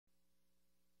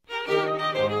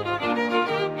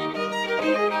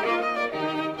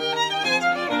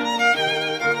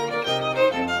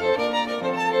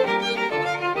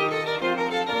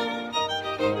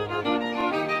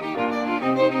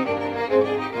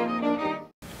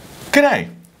G'day!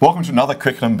 Welcome to another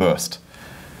curriculum burst.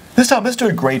 This time let's do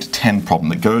a grade 10 problem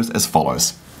that goes as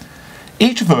follows.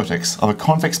 Each vertex of a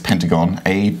convex pentagon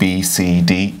A, B, C,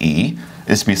 D, E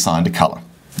is to be assigned a colour.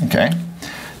 Okay?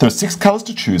 There are 6 colours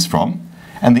to choose from,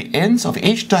 and the ends of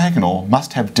each diagonal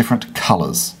must have different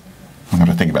colours. I'm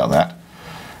going to think about that.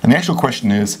 And the actual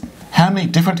question is, how many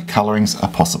different colourings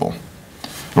are possible?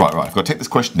 Right, I've got to take this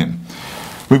question in.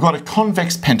 We've got a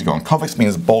convex pentagon. Convex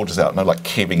means it bulges out, no like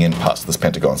caving in parts of this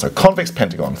pentagon. So convex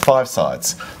pentagon, 5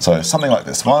 sides. So something like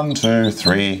this, 1, 2,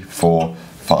 3, 4,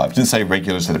 5. It didn't say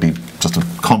regular, so it'd be just a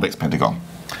convex pentagon.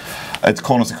 Its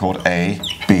corners are called A,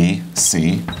 B,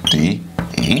 C, D,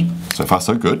 E. So far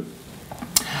so good.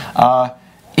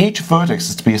 Each vertex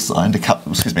is to be assigned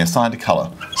a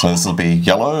colour. So this will be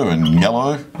yellow and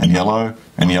yellow and yellow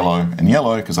and yellow and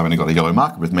yellow because I've only got a yellow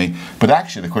marker with me. But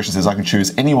actually the question says I can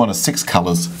choose any one of 6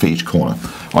 colours for each corner.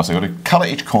 Right, so I've got to colour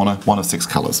each corner one of 6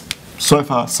 colours. So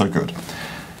far so good.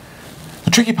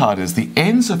 The tricky part is the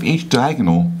ends of each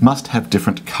diagonal must have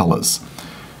different colours.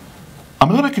 I'm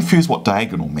a little bit confused what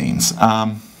diagonal means.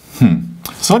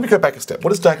 So let me go back a step. What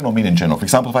does diagonal mean in general? For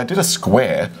example, if I did a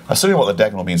square, assuming what the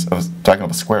diagonal means, diagonal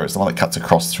of a square is the one that cuts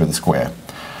across through the square.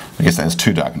 I guess that has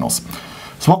 2 diagonals.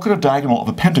 So what could a diagonal of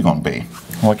a pentagon be?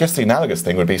 Well, I guess the analogous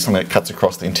thing would be something that cuts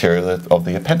across the interior of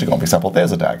the pentagon. For example,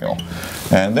 there's a diagonal,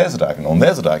 and there's a diagonal, and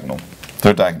there's a diagonal.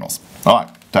 There are diagonals. All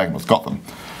right, diagonals, got them.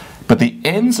 But the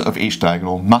ends of each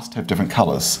diagonal must have different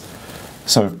colours.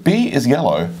 So if B is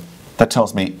yellow, that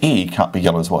tells me E can't be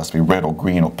yellow as well. It has to be red or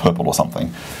green or purple or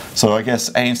something. So I guess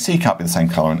A and C can't be the same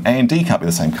colour, and A and D can't be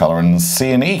the same colour, and C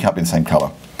and E can't be the same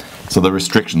colour. So there are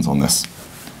restrictions on this.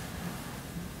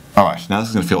 Alright, now this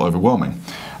is going to feel overwhelming.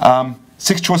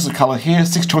 6 choices of colour here,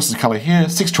 6 choices of colour here,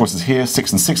 6 choices here,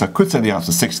 6 and 6. I could say the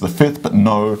answer is 6 to the 5th, but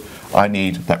no, I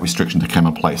need that restriction to come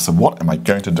in place. So what am I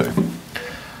going to do?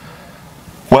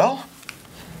 Well,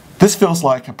 this feels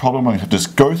like a problem I'm going to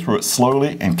just go through it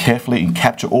slowly and carefully and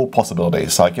capture all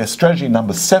possibilities. So I guess strategy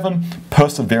number 7,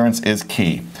 perseverance is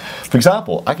key. For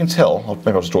example, I can tell,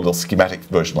 maybe I'll just draw a little schematic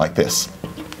version like this.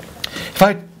 If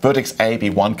I had vertex A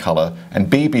be one colour, and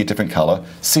B be a different colour,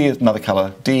 C is another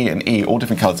colour, D and E all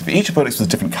different colours, if each vertex was a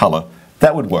different colour,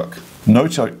 that would work. No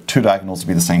 2 diagonals would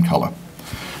be the same colour.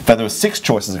 In fact, there are 6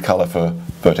 choices of colour for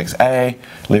vertex A,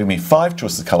 leaving me 5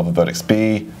 choices of colour for vertex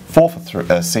B, 4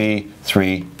 for C,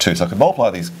 3, 2. So I could multiply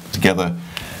these together.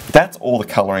 That's all the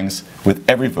colourings with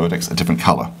every vertex a different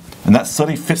colour. And that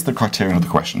certainly fits the criterion of the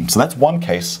question. So that's one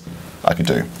case I could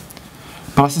do.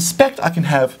 But I suspect I can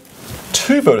have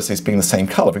 2 vertices being the same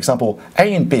colour. For example,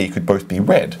 A and B could both be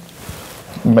red.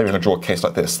 Maybe I'm going to draw a case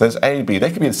like this. There's A and B,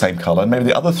 they could be the same colour, and maybe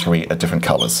the other 3 are different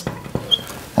colours.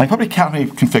 And I can probably count how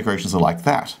many configurations are like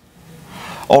that.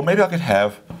 Or maybe I could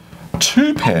have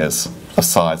 2 pairs of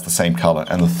sides the same colour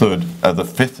and the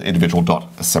 5th individual dot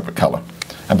a separate colour.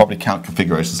 And probably count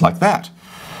configurations like that.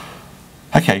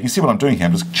 Okay, you can see what I'm doing here.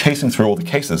 I'm just chasing through all the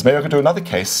cases. Maybe I could do another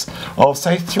case of,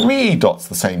 say, 3 dots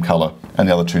the same colour and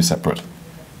the other 2 separate.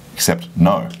 Except,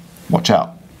 no. Watch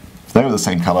out. If they were the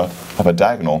same colour, I have a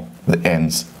diagonal that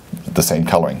ends the same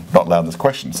colouring. Not allowed in this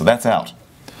question, so that's out.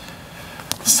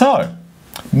 So,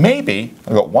 maybe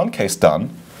I've got one case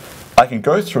done. I can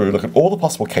go through, look at all the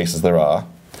possible cases there are,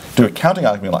 do a counting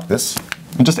argument like this,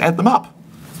 and just add them up.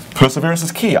 Perseverance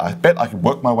is key. I bet I can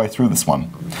work my way through this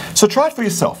one. So try it for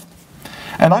yourself.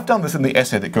 And I've done this in the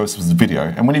essay that goes with the video,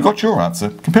 and when you've got your answer,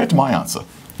 compare it to my answer.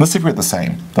 Let's see if we get the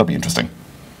same. That'll be interesting.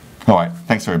 Alright,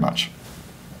 thanks very much.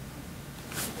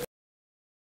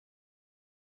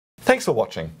 Thanks for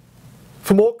watching.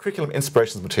 For more curriculum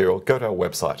inspirations material, go to our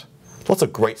website. Lots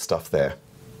of great stuff there.